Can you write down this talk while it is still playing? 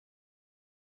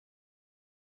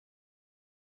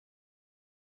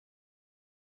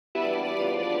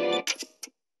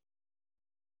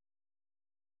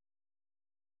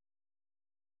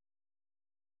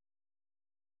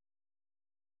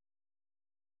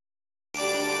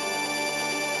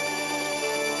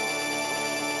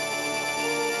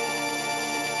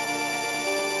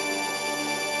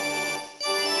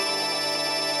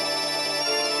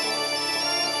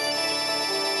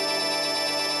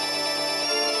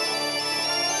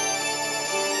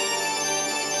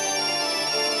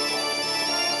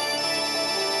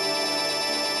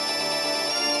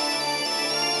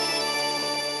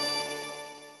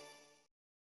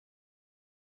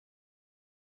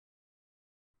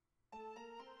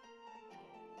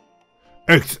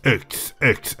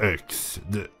XXXX,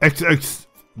 the XX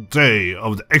day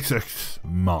of the XX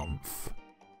month.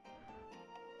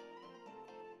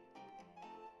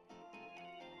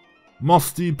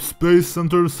 Moss Deep Space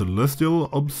Center Celestial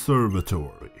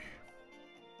Observatory.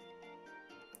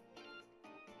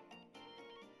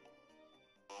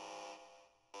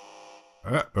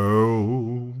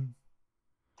 Uh-oh.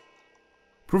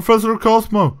 Professor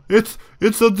Cosmo, it's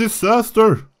a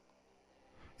disaster.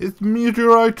 Its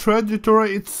meteorite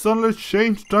trajectory, it suddenly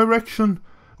changed direction.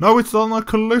 Now it's on a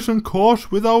collision course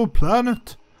with our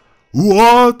planet.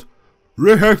 What?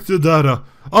 Rehack the data.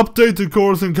 Update the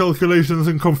course and calculations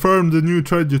and confirm the new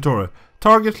trajectory.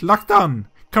 Target locked on.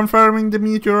 Confirming the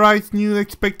meteorite's new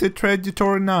expected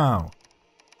trajectory now.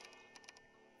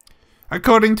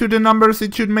 According to the numbers,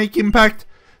 it should make impact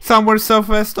somewhere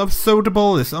southwest of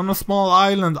Sotopolis on a small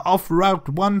island off Route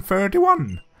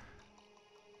 131.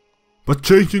 But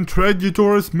changing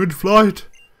trajectories mid-flight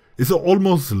is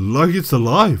almost like it's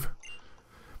alive.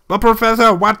 But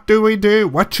Professor, what do we do?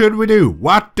 What should we do?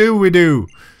 What do we do?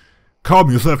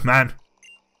 Calm yourself, man.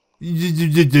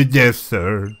 Yes,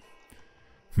 sir.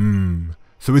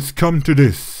 So it's come to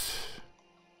this.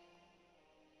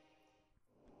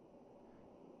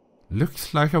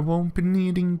 Looks like I won't be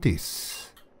needing this.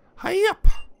 Hi up.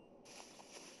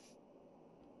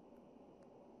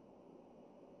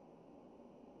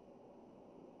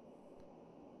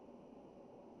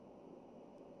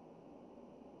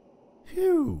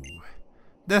 Phew,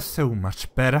 that's so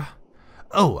much better.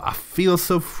 Oh, I feel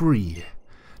so free.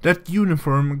 That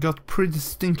uniform got pretty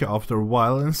stinky after a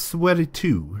while and sweaty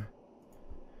too.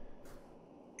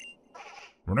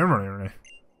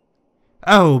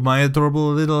 Oh, my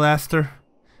adorable little Aster.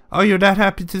 Are you that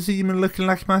happy to see me looking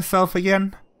like myself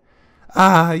again?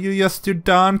 Ah, you're just too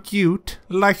darn cute,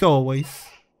 like always.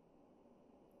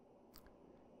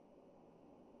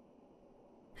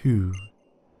 Phew.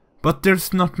 But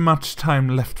there's not much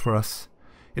time left for us.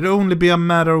 It'll only be a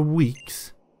matter of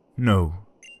weeks. No,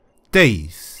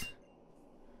 days.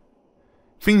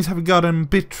 Things have gotten a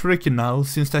bit tricky now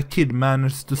since that kid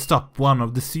managed to stop one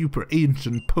of the super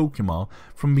ancient Pokémon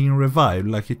from being revived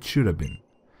like it should have been.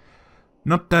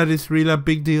 Not that it's really a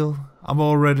big deal. I've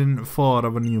already thought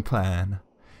of a new plan.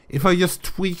 If I just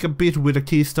tweak a bit with a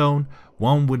keystone,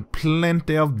 one with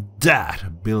plenty of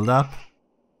that build up.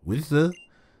 With the...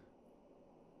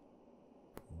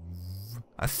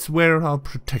 I swear I'll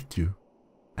protect you,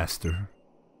 Aster.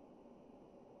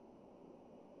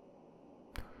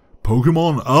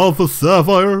 Pokémon Alpha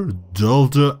Sapphire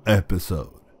Delta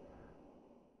episode.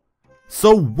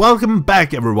 So welcome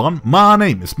back everyone, my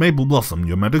name is Maple Blossom,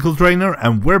 your medical trainer,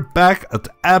 and we're back at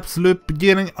the absolute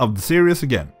beginning of the series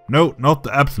again. No, not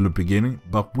the absolute beginning,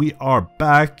 but we are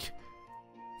back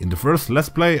in the first Let's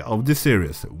Play of this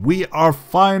series. We are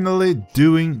finally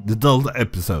doing the Delta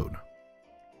episode.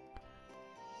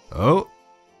 Oh.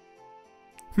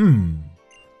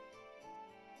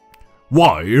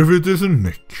 Why, if it isn't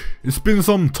Nick? It's been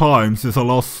some time since I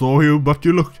last saw you, but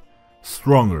you look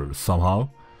stronger somehow.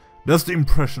 That's the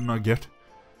impression I get.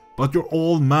 But your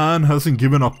old man hasn't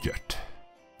given up yet.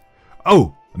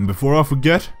 Oh, and before I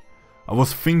forget, I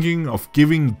was thinking of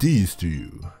giving these to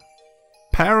you.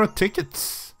 Pair of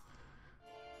tickets.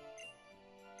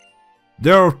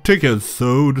 There are tickets,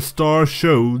 so the star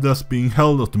show that's being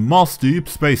held at the Moss Deep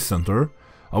Space Center.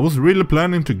 I was really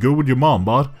planning to go with your mom,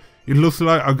 but it looks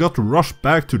like I got to rush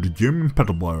back to the gym in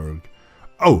Petalburg.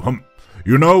 Oh,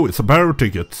 you know, it's a pair of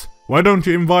tickets. Why don't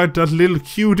you invite that little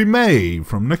cutie May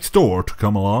from next door to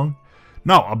come along?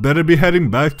 Now, I better be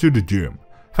heading back to the gym.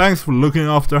 Thanks for looking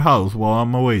after the house while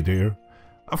I'm away, dear.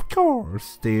 Of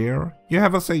course, dear. You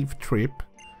have a safe trip.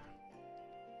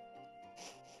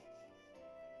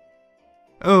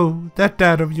 Oh, that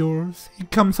dad of yours. He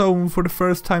comes home for the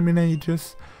first time in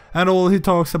ages, and all he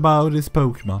talks about is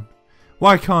Pokémon.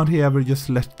 Why can't he ever just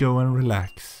let go and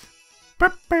relax?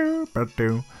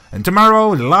 And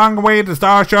tomorrow, the long-awaited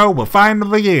star show will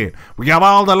finally begin. We have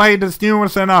all the latest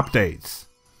news and updates.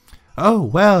 Oh,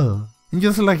 well, and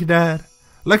just like Dad,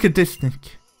 like a Disney.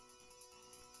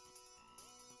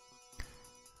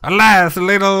 Alas, a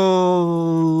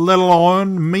little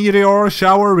on meteor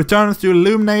shower returns to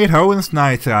illuminate HOENN's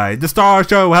night sky. The star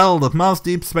show held at Moss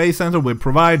Deep Space Center will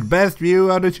provide best view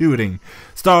of the shooting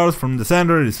stars from the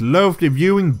center is lofty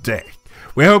viewing deck.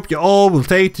 We hope you all will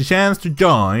take the chance to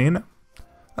join.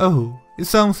 Oh, it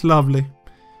sounds lovely.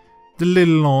 The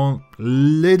little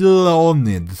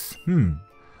Onids.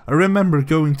 I remember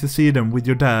going to see them with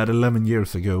your dad 11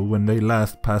 years ago when they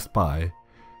last passed by.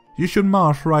 You should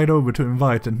march right over to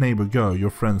invite that neighbor girl you're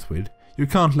friends with. You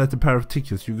can't let the pair of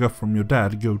tickets you got from your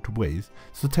dad go to waste,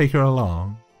 so take her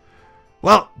along.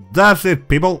 Well, that's it,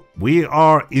 people. We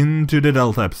are into the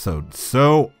Delta episode.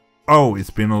 So, it's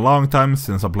been a long time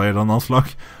since I played on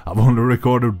Nuzlocke. I've only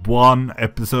recorded one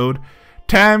episode.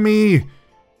 Tammy!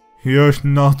 You're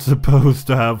not supposed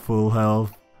to have full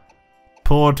health.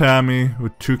 Poor Tammy, who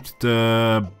took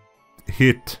the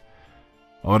hit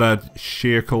of that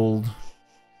sheer cold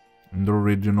in the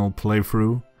original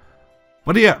playthrough.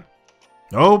 But yeah.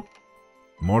 Oh,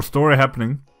 more story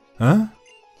happening. Huh?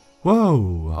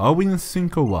 Whoa, are we in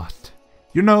sync or what?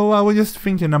 You know, I was just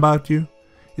thinking about you.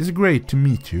 It's great to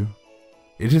meet you.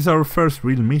 It is our first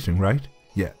real meeting, right?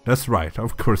 Yeah, that's right,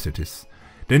 of course it is.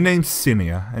 The name's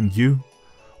Cinia, and you?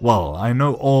 Well, I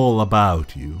know all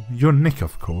about you. You're Nick,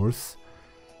 of course.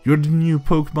 You're the new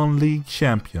Pokémon League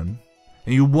champion.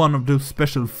 And you're one of those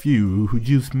special few who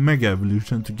use Mega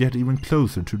Evolution to get even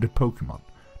closer to the Pokémon.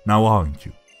 Now aren't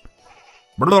you?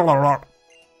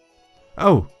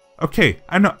 Oh, okay,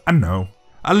 I know.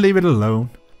 I'll leave it alone.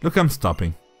 Look, I'm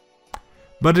stopping.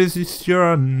 But this is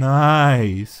your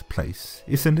nice place,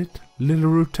 isn't it,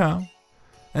 Little Root Town?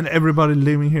 And everybody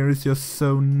living here is just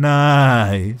so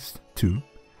nice, too.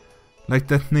 Like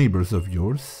that neighbors of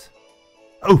yours.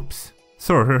 Oops,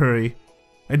 sorry.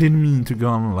 I didn't mean to go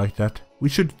on like that. We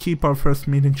should keep our first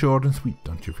meeting short and sweet,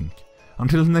 don't you think?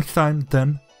 Until next time,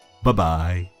 then,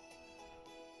 bye-bye.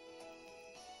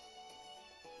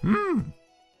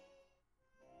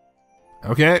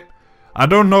 Okay, I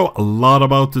don't know a lot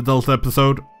about the Delta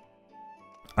episode.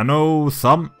 I know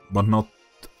some, but not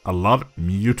a lot.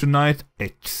 Mutonite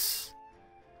X.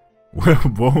 We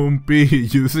won't be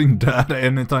using that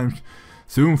anytime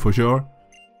soon for sure.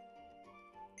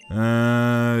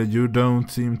 You don't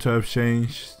seem to have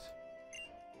changed.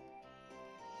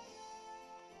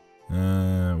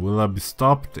 Will I be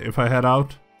stopped if I head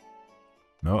out?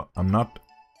 No, I'm not.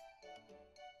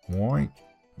 Boink.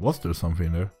 Was there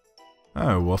something there?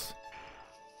 Oh, it was.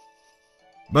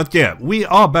 But yeah, we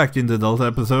are back in the Delta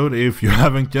episode, if you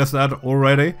haven't guessed that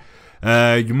already.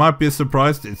 You might be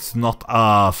surprised it's not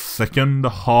a second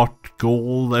Heart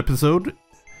Gold episode.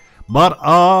 But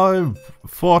I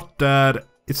thought that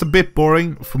it's a bit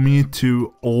boring for me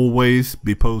to always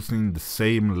be posting the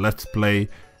same Let's Play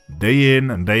day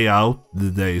in and day out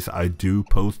the days I do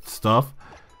post stuff.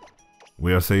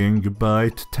 We are saying goodbye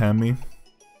to Tammy.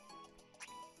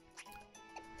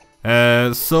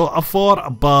 So I thought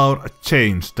about a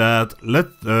change that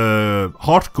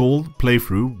Heart Gold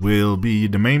playthrough will be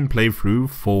the main playthrough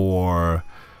for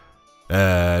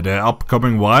the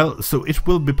upcoming while. So it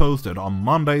will be posted on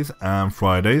Mondays and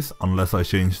Fridays unless I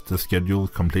change the schedule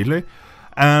completely.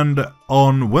 And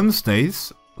on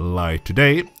Wednesdays, like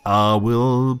today, I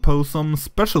will post some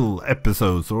special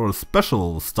episodes or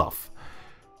special stuff.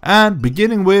 And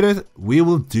beginning with it, we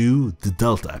will do the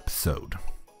Delta episode.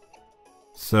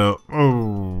 So,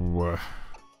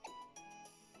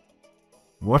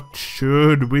 what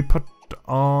should we put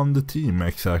on the team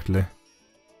exactly?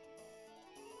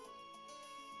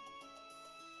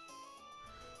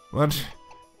 What?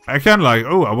 I kinda like,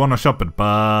 I wanna shop it,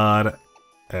 but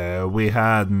we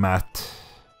had Matt.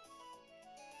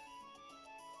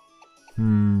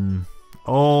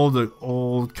 All the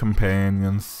old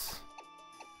companions.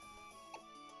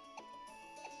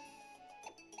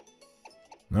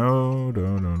 No.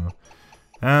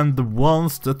 And the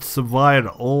ones that survived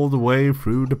all the way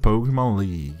through the Pokémon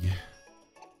League.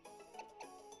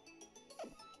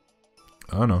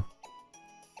 Oh no.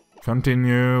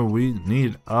 Continue, we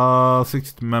need a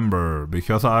 6th member,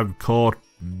 because I've caught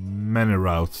many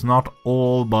routes. Not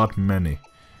all, but many.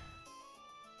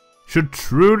 Should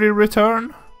Trudy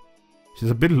return?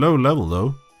 She's a bit low level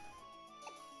though.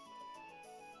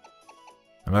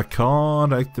 And I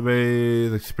can't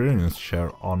activate experience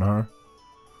share on her.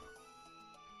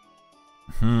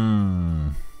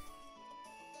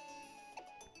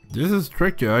 This is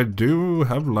tricky. I do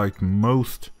have like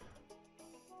most.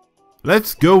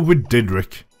 Let's go with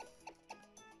Didrik.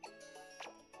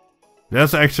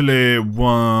 That's actually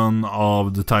one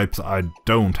of the types I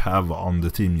don't have on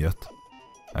the team yet.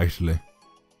 Actually,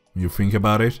 when you think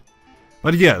about it.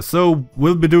 But yeah, so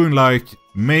we'll be doing like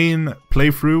main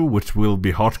playthrough, which will be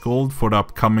Heart Gold for the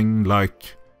upcoming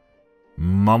like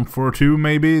month or two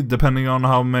maybe, depending on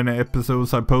how many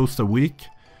episodes I post a week.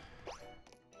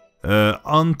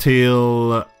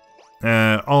 Until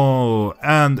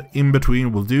and in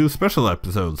between we'll do special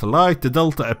episodes like the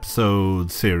Delta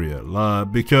episode serial,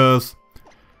 because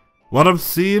what I've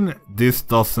seen, this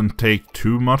doesn't take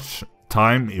too much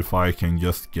time if I can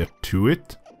just get to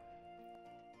it.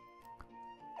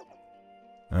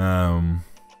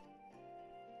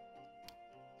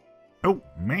 Oh,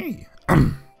 me.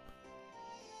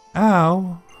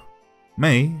 Ow.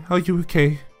 May, are you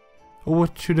okay?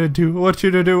 What should I do? What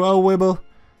should I do? Oh, Wibble.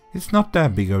 It's not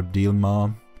that big of a deal,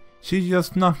 Mom. She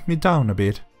just knocked me down a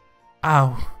bit.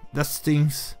 Ow, that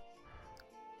stings.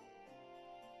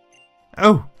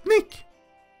 Oh, Nick!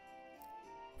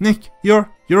 Nick, you're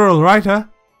alright, huh?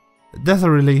 That's a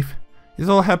relief. It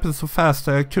all happened so fast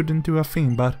that I couldn't do a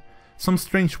thing, but some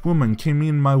strange woman came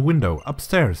in my window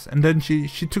upstairs, and then she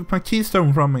took my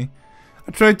keystone from me.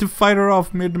 I tried to fight her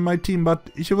off with my team, but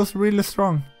she was really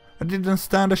strong. I didn't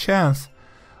stand a chance.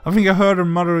 I think I heard her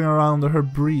muttering around her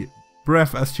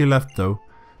breath as she left, though.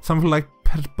 Something like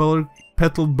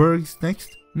Petalburg's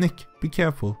next. Nick, be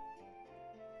careful.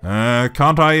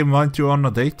 Can't I invite you on a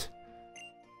date?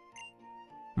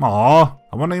 Aw,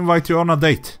 I want to invite you on a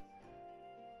date.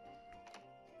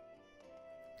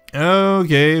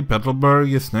 Okay,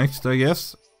 Petalburg is next, I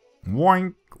guess.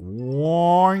 Woink,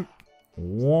 woink,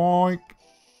 woink.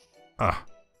 Ah,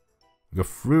 go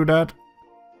through that.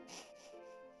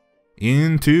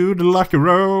 Into the lucky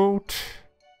road.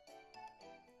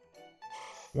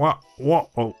 What?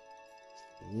 Oh.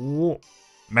 Whoa.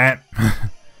 Man.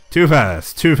 Too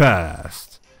fast, too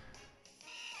fast.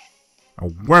 A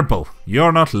Wurple,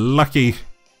 you're not lucky.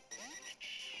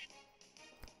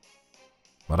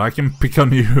 But I can pick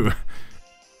on you.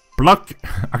 Pluck.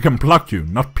 I can pluck you,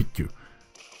 not pick you.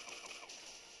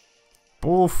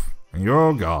 Poof, and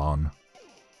you're gone.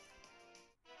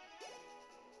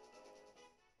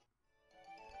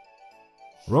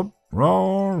 Whoa.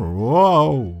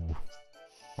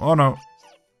 Oh no.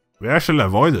 We actually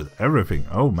avoided everything.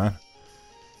 Oh man.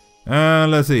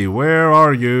 Let's see. Where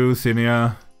are you,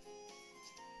 Zinnia?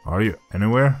 Are you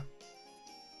anywhere?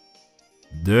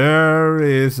 There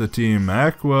is a team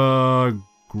Aqua,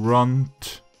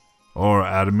 Grunt, or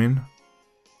Admin.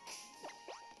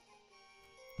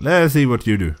 Let's see what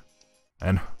you do.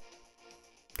 And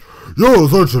you're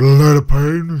such a little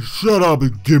pain. Shut up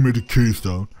and give me the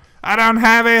keystone. I don't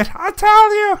have it. I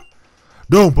tell you.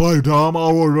 Don't play dumb. I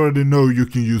already know you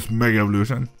can use Mega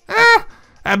Evolution.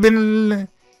 I've been.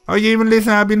 Are you even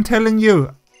listening? I've been telling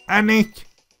you. Nick.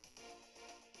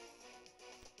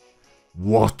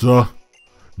 What the?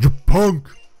 You punk!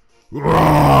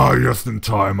 Ah, just in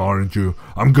time, aren't you?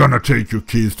 I'm gonna take your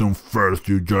keystone first,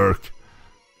 you jerk.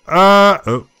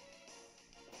 Oh.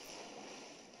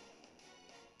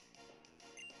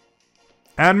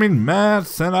 Admin Matt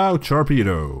sent out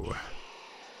Torpedo.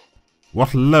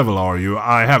 What level are you?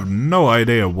 I have no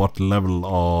idea what level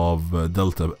of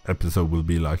Delta episode will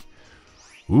be like.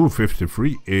 Ooh,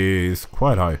 53 is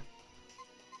quite high.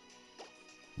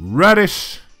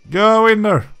 Radish, go in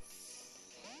there.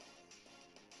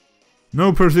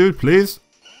 No pursuit, please.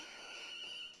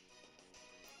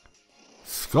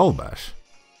 Skullbash.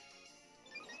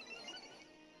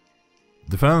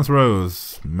 Defense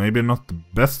Rose. Maybe not the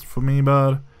best for me,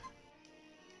 but...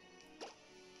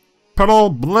 Petal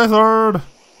Blizzard!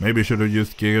 Maybe should have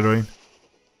used Giga Drain.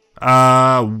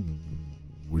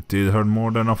 We did hurt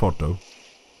more than I thought though.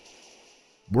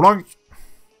 Blank!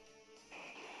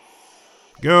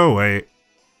 Go away.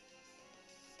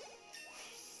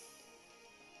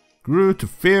 Grew to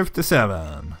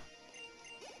 57.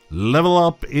 Level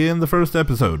up in the first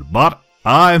episode, but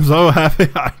I'm so happy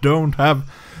I don't have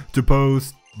to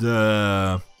post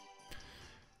the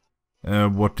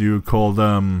what do you call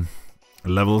them,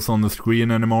 levels on the screen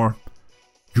anymore.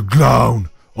 You clown,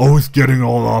 always getting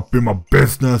all up in my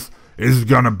business. It's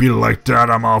gonna be like that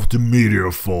after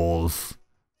Meteor falls.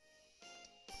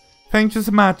 Thank you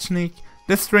so much, Nick.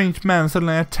 The strange man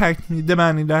suddenly attacked me,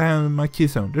 demanding that I have my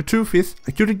keystone. The truth is,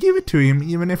 I couldn't give it to him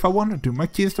even if I wanted to. My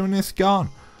keystone is gone.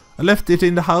 I left it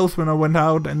in the house when I went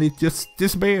out and it just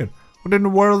disappeared. What in the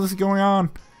world is going on?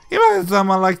 If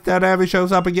someone like that ever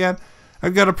shows up again,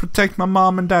 I've got to protect my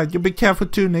mom and dad. You be careful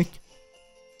too, Nick.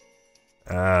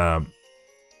 Enter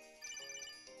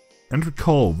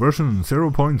call version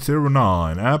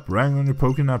 0.09 app rang on your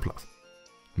Pokémon Plus.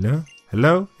 Hello?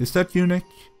 Hello? Is that you, Nick?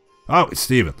 Oh, it's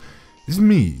Steven. It's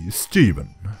me,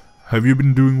 Steven. Have you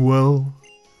been doing well?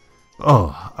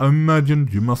 Oh, I imagine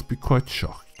you must be quite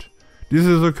shocked. This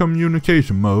is a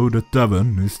communication mode that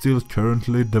Devon is still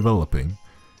currently developing.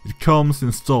 It comes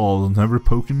installed on every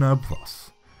Pokémon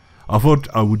Plus. I thought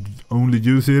I would only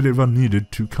use it if I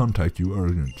needed to contact you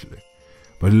urgently.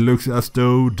 But it looks as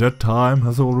though that time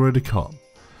has already come.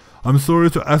 I'm sorry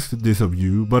to ask this of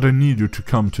you, but I need you to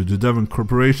come to the Devon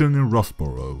Corporation in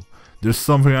Rossborough. There's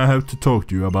something I have to talk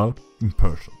to you about in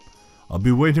person. I'll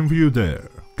be waiting for you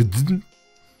there.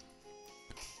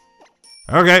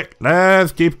 Okay,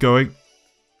 let's keep going.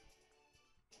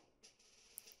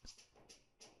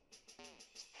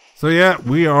 So yeah,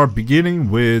 we are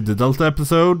beginning with the Delta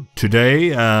episode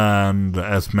today, and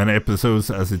as many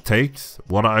episodes as it takes.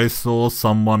 What I saw,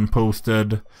 someone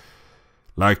posted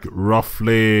like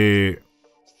roughly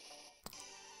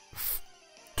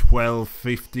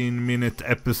 12-15 minute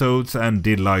episodes and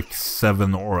did like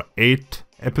 7 or 8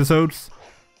 episodes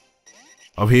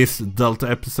of his Delta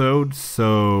episodes,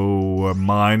 so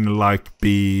mine like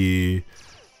be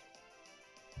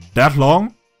that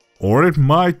long. Or it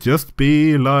might just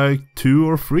be like 2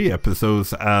 or 3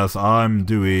 episodes, as I'm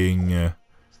doing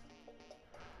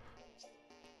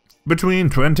between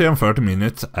 20 and 30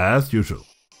 minutes as usual.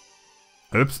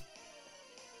 Oops.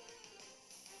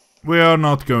 We are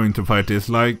not going to fight this.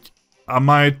 Like, I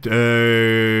might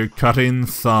cut in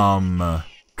some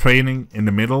training in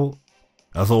the middle.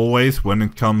 As always, when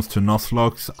it comes to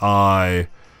Nuzlocke, I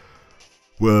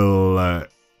will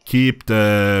keep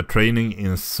the training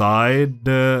inside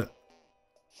the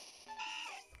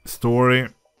story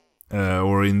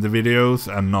or in the videos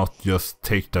and not just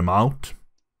take them out,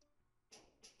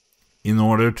 in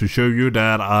order to show you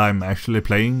that I'm actually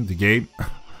playing the game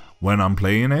when I'm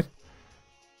playing it.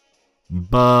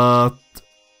 But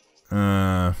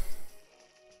we'll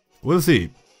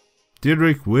see.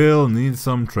 Didrik will need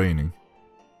some training,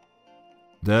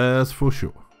 that's for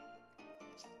sure.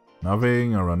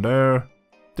 Nothing around there.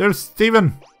 There's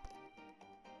Steven!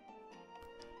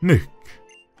 Nick,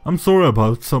 I'm sorry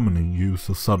about summoning you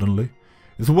so suddenly.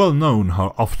 It's well known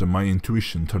how often my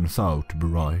intuition turns out to be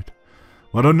right.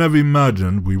 But I never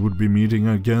imagined we would be meeting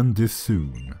again this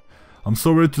soon. I'm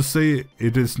sorry to say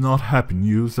it is not happy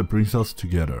news that brings us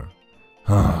together.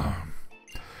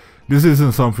 This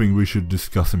isn't something we should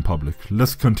discuss in public.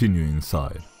 Let's continue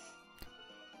inside.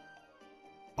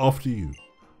 After you.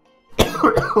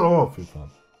 Oh, fy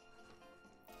fan.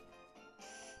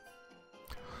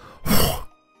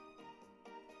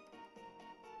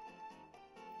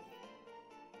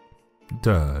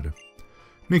 Dad,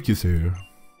 Nick is here.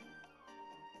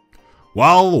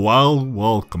 Well,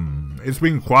 welcome. It's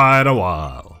been quite a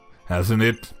while, hasn't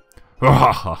it?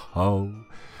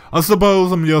 I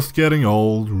suppose I'm just getting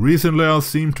old. Recently I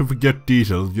seem to forget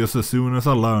details just as soon as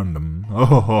I learn them.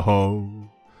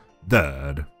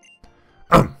 Dad.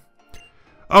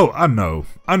 Oh, I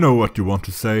know what you want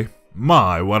to say.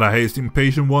 My, what a hasty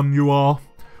impatient one you are.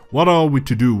 What are we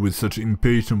to do with such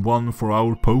impatient one for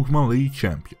our Pokemon League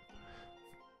champion?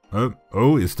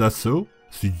 Oh, is that so?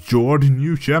 So you're the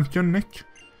new champion, Nick?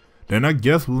 Then I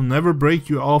guess we'll never break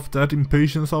you off that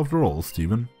impatience after all,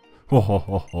 Steven.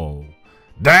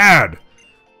 Dad!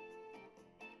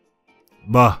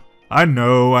 Bah, I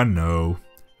know.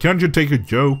 Can't you take a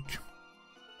joke?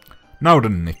 Now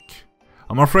then, Nick.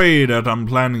 I'm afraid that I'm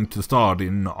planning to start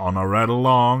in on a rather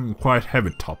long and quite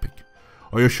heavy topic.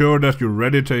 Are you sure that you're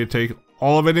ready to take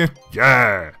all of it?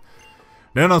 Yeah!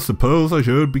 Then I suppose I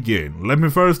should begin. Let me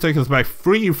first take us back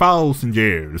 3,000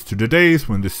 years to the days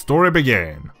when this story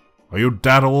began. Are you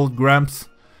that old, Gramps?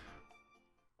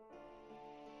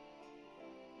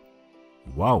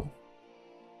 Wow.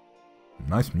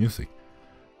 Nice music.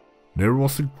 There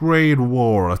was a great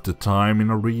war at the time in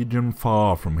a region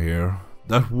far from here.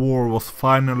 That war was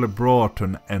finally brought to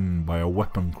an end by a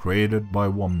weapon created by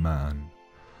one man.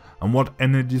 And what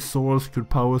energy source could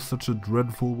power such a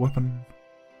dreadful weapon?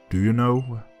 Do you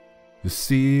know? You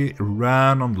see, it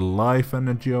ran on the life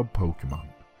energy of Pokemon.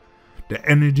 The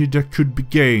energy that could be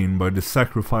gained by the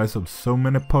sacrifice of so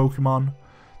many Pokemon.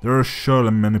 There are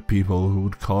surely many people who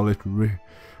would call it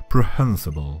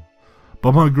reprehensible.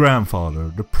 But my grandfather,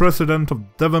 the president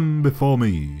of Devon before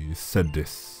me, said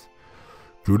this.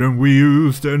 Couldn't we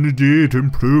use the energy to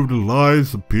improve the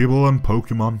lives of people and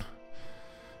Pokemon?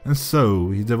 And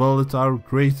so he developed our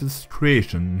greatest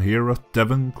creation here at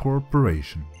Devon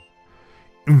Corporation.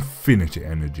 Infinity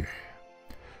Energy.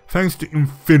 Thanks to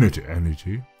Infinity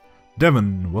Energy,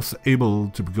 Devon was able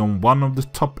to become one of the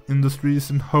top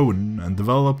industries in HOENN and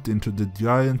developed into the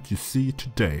giant you see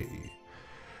today.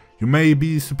 You may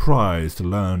be surprised to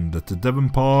learn that the Devon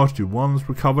parts you once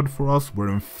recovered for us were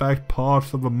in fact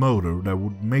parts of a motor that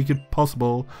would make it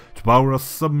possible to power a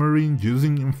submarine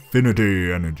using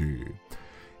Infinity Energy.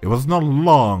 It was not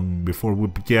long before we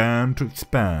began to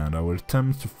expand our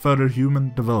attempts to further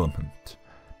human development.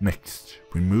 Next,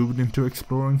 we moved into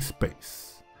exploring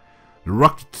space. The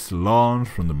rockets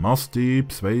launched from the Moss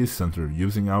Deep Space Center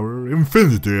using our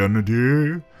Infinity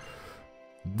Energy.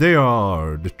 They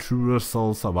are the true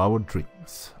results of our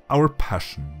dreams, our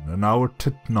passion and our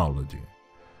technology.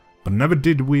 But never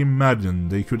did we imagine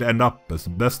they could end up as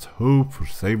the best hope for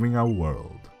saving our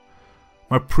world.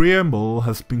 My preamble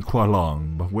has been quite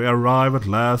long, but we arrive at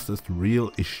last at the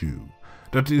real issue.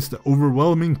 That is the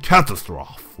overwhelming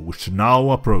catastrophe which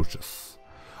now approaches.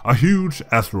 A huge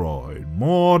asteroid,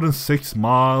 more than 6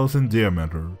 miles in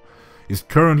diameter, is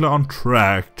currently on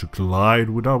track to collide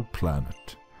with our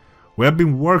planet. We have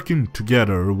been working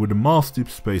together with the Mass Deep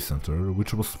Space Center,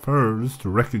 which was first to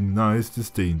recognize this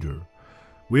danger.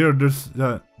 We are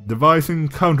devising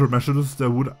countermeasures that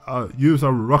would use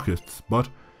our rockets, but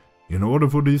in order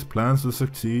for these plans to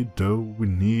succeed, though, we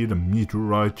need a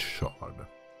meteorite shard.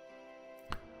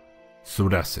 So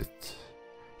that's it.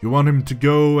 You want him to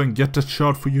go and get that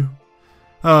shard for you?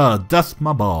 Ah, that's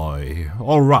my boy.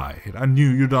 Alright, I knew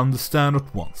you'd understand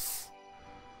at once.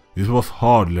 This was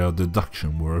hardly a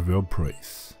deduction worthy of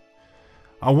praise.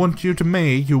 I want you to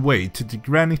make your way to the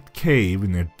granite cave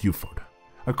near Dewford.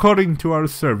 According to our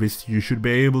service, you should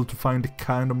be able to find the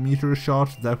kind of meteor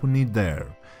shards that we need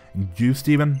there. And you,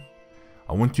 Steven?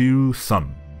 I want you,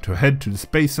 son, to head to the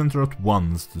Space Center at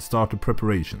once to start the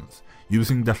preparations,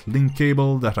 using that link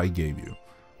cable that I gave you.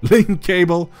 Link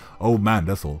cable? Oh man,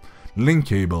 that's all. Link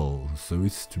cable, so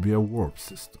it's to be a warp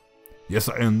system. Yes,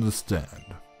 I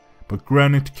understand. But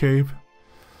Granite Cave?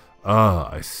 Ah,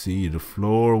 I see, the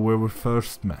floor where we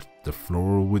first met. The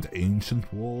floor with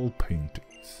ancient wall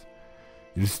paintings.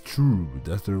 It is true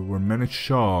that there were many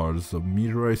shards of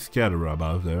meteorite scattered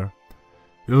about there.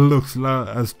 It looks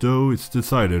as though it's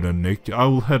decided, and Nick, I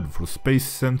will head for Space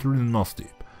Center in Mass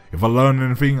Deep. If I learn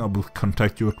anything, I will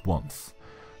contact you at once.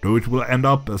 Though it will end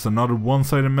up as another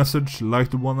one-sided message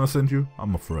like the one I sent you,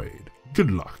 I'm afraid.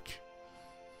 Good luck.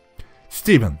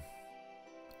 Steven,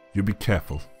 you be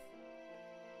careful.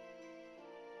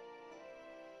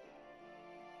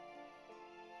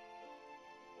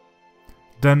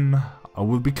 Then I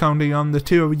will be counting on the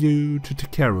two of you to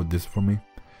take care of this for me.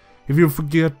 If you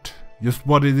forget just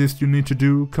what it is you need to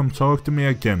do, come talk to me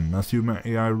again, as you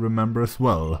may I remember as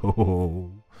well.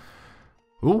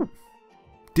 Ooh.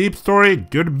 Deep story,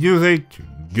 good music,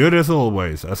 good as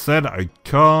always. As said, I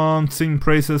can't sing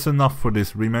praises enough for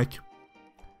this remake.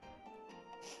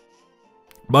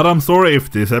 But I'm sorry if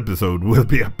this episode will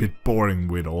be a bit boring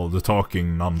with all the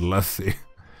talking nonetheless.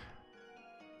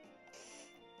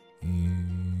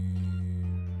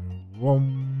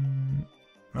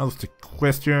 That's the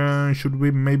question. Should we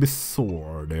maybe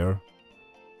soar there?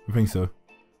 I think so.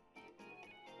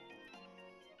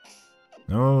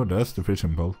 No, that's the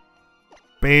fishing pole.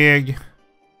 Big.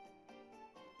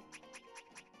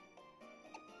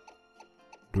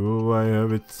 Do I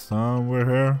have it somewhere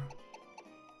here?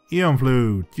 Eon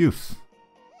flute, use.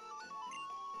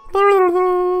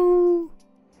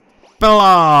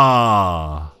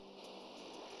 Bella!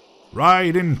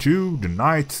 Right into the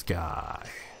night sky.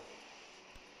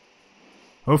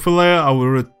 Hopefully I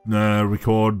will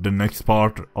record the next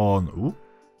part on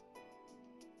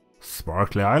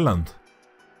Sparkly Island.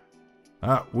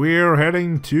 We're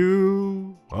heading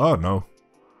to... oh no.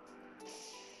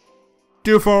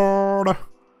 Dewford!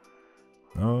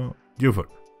 No, Dewford.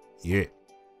 Yeah.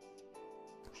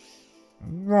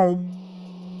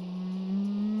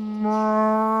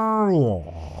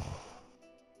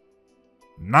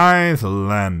 Nice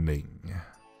landing.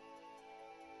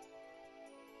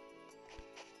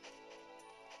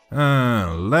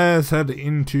 Let's head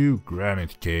into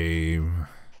Granite Cave.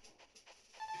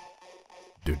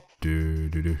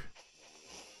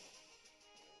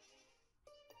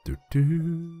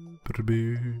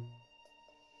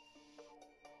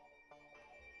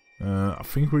 I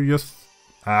think we just...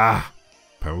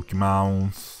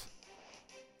 Pokémons.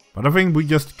 But I think we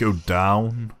just go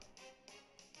down.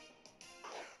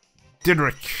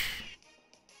 Didrik.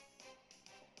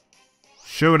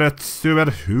 Show that stupid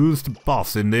who's the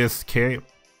boss in this cave.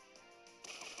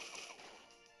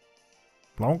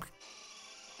 Plonk.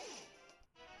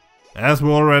 As we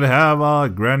already have a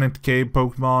Granite Cave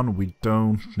Pokemon, we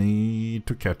don't need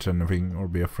to catch anything or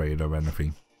be afraid of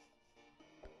anything.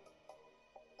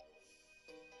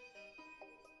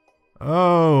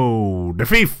 Oh, the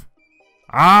thief!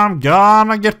 I'm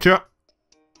gonna get you!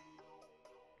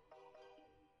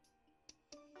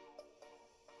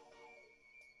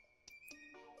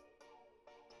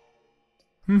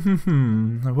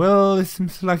 Well, it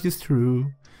seems like it's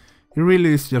true. It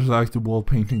really is just like the wall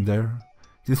painting there.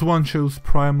 This one shows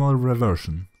primal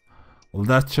reversion, while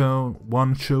that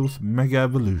one shows mega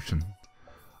evolution.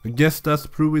 I guess that's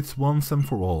proof it's once and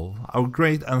for all. Our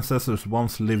great ancestors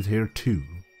once lived here too.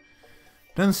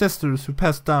 The ancestors who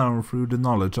passed down through the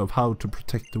knowledge of how to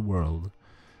protect the world,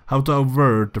 how to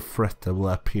avert the threat that will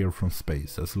appear from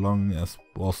space as long as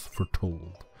was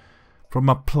foretold, from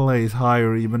a place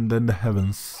higher even than the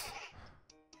heavens.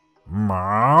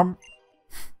 Mom?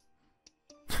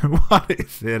 What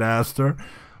is it, Aster?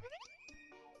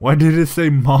 Why did it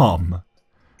say mom?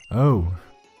 Oh.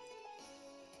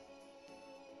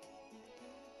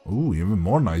 Ooh, even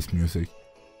more nice music.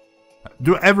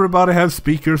 Do everybody have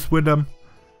speakers with them?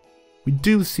 We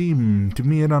do seem to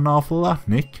meet an awful lot,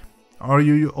 Nick. Are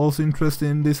you also interested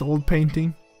in this old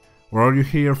painting? Or are you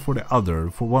here for the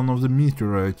other, for one of the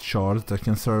meteorite shards that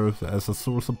can serve as a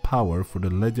source of power for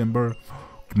the legendary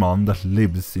Pokémon that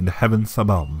lives in the heavens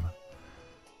above?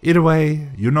 Either way,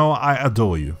 you know I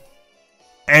adore you.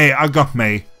 Hey, I got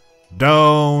me.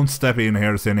 Don't step in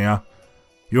here, Zinnia.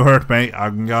 You hurt me,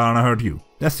 I'm gonna hurt you.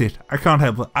 That's it, I can't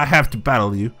help it, I have to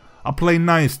battle you. I'll play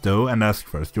nice though and ask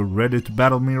first, you're ready to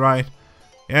battle me, right?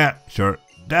 Yeah, sure,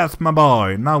 that's my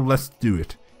boy, now let's do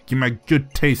it. Give me a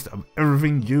good taste of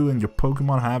everything you and your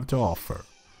Pokemon have to offer.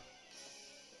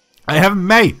 I have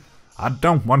May! I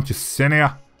don't want you,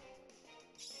 Zinnia.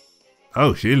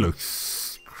 Oh, she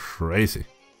looks crazy.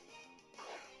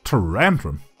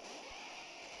 Tyrantrum.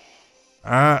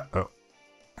 Uh-oh.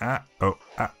 Uh-oh.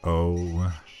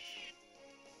 Uh-oh.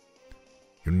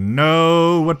 You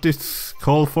know what this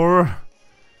called for?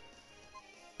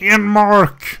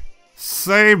 Mark!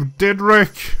 Save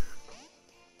Didrik!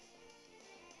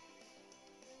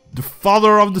 The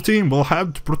father of the team will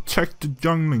have to protect the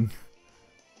youngling.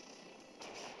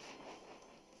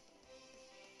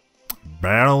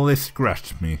 Barely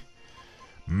scratched me.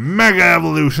 Mega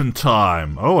Evolution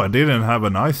time! Oh, I didn't have a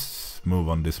nice move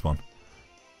on this one.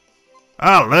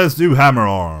 Ah, let's do Hammer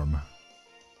Arm.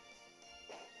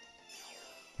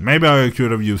 Maybe I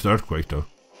could have used Earthquake though.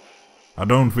 I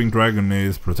don't think Dragon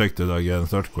is protected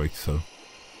against Earthquake, so...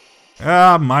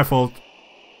 Yeah, my fault.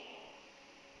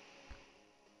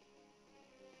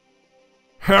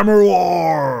 Hammer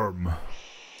Arm!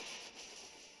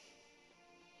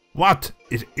 What?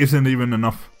 It isn't even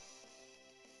enough.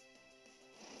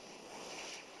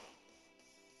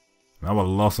 Now I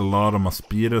lost a lot of my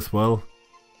speed as well.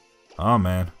 Oh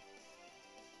man.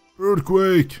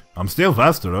 Earthquake! I'm still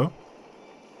faster though.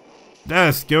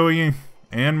 That's going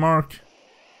in, Mark.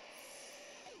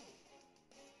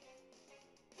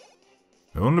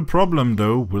 The only problem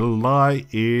though will lie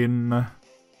in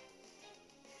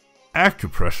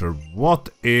acupressure. What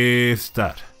is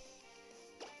that?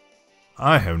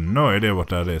 I have no idea what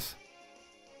that is.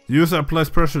 The user applies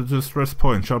pressure to a stress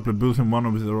point, sharply boosting one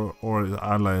of his or his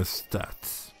allies'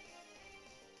 stats.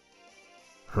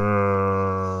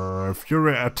 Her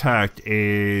fury attack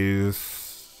is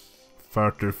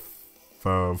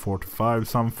 45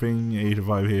 something,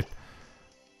 85 hit.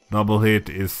 Double hit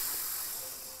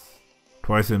is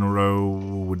twice in a row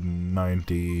with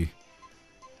 90.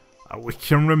 We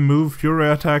can remove fury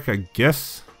attack, I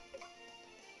guess.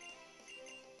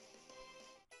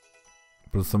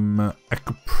 Put some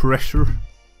acupressure.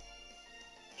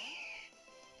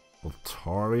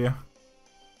 Altaria.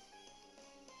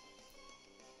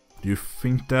 Do you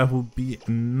think that would be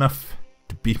enough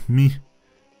to beat me?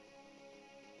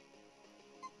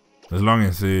 As long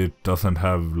as it doesn't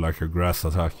have like a grass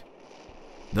attack.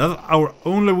 That's our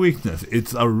only weakness.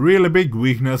 It's a really big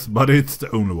weakness, but it's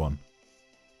the only one.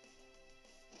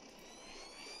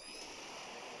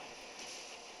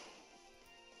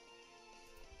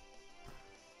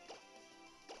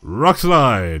 Rock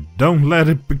Slide! Don't let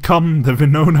it become the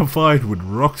Venona fight with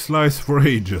Rock Slides for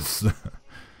ages.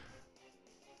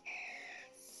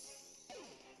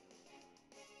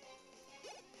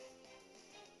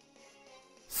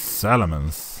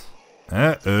 Salamence.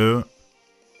 Uh-oh.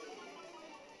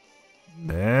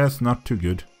 That's not too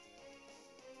good.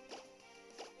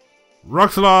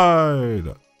 Rock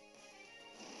Slide!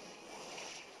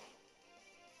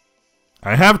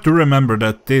 I have to remember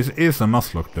that this is a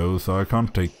Nuzlocke though, so I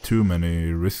can't take too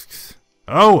many risks.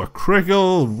 Oh, a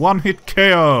critical one-hit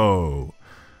KO!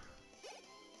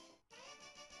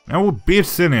 Now we beat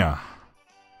Zinnia.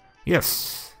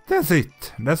 Yes, that's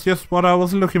it. That's just what I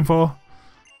was looking for.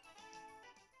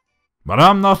 But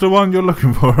I'm not the one you're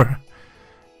looking for.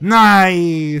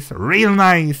 Nice! Real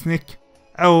nice, Nick.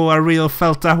 Oh, I really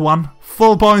felt that one.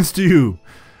 Full points to you.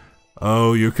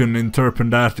 Oh, you can interpret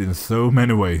that in so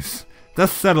many ways.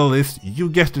 Let's settle this. You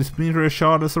get this meteor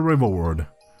shard as a reward.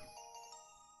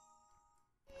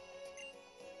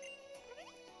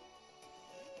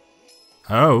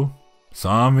 Oh,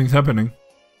 something's happening.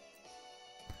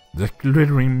 The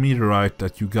glittering meteorite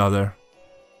that you gather.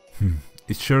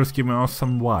 It sure is giving us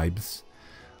some vibes.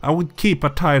 I would keep a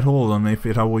tight hold on it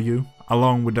if I were you,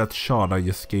 along with that shard I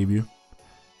just gave you.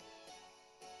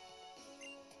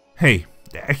 Hey,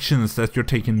 the actions that you're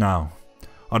taking now,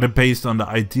 are they based on the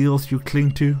ideals you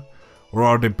cling to, or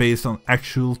are they based on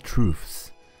actual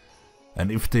truths?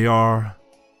 And if they are,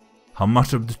 how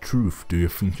much of the truth do you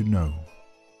think you know?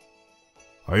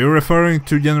 Are you referring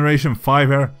to Generation 5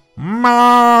 here?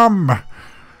 Mom!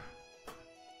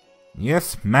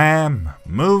 Yes, ma'am.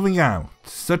 Moving out.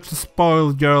 Such a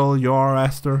spoiled girl you are,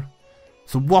 Esther.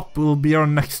 So what will be our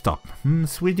next stop,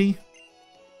 sweetie?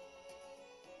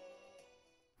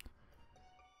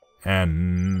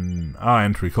 And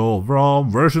entry call from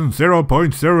version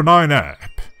 0.09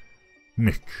 app.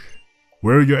 Nick,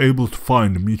 were you able to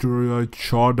find the meteorite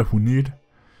shard that we need?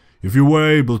 If you were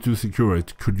able to secure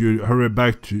it, could you hurry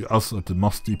back to us at the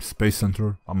Moss Deep Space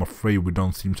Center? I'm afraid we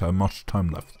don't seem to have much time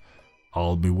left.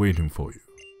 I'll be waiting for you.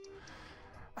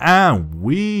 And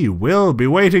we will be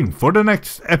waiting for the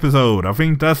next episode. I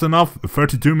think that's enough.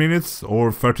 32 minutes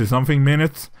or 30 something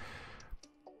minutes.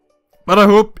 But I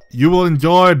hope you will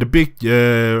enjoy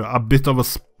the a bit of a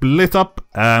split up.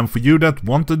 And for you that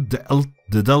wanted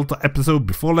the Delta episode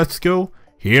before Let's Go,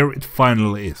 here it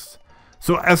finally is.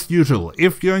 So as usual,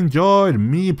 if you enjoyed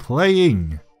me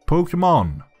playing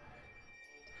Pokemon,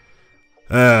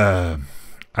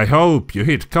 I hope you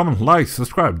hit comment, like,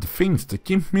 subscribe, the things that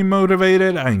keep me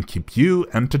motivated and keep you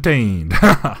entertained.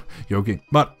 Joking.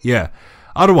 But yeah,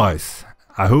 otherwise,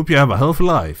 I hope you have a healthy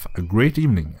life, a great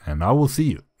evening, and I will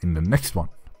see you in the next one.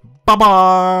 Bye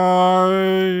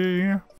bye!